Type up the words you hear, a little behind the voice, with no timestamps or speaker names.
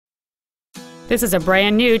This is a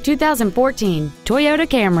brand new 2014 Toyota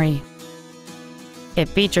Camry. It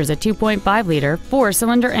features a 2.5-liter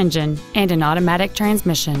four-cylinder engine and an automatic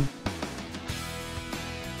transmission.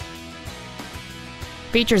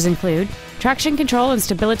 Features include traction control and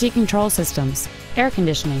stability control systems, air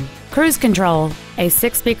conditioning, cruise control, a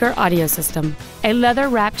 6-speaker audio system, a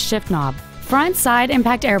leather-wrapped shift knob, front side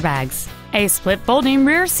impact airbags, a split folding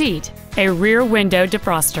rear seat, a rear window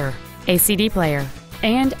defroster, a CD player,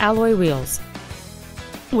 and alloy wheels.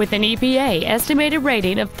 With an EPA estimated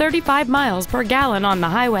rating of 35 miles per gallon on the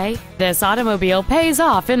highway, this automobile pays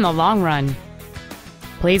off in the long run.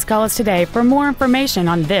 Please call us today for more information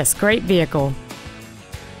on this great vehicle.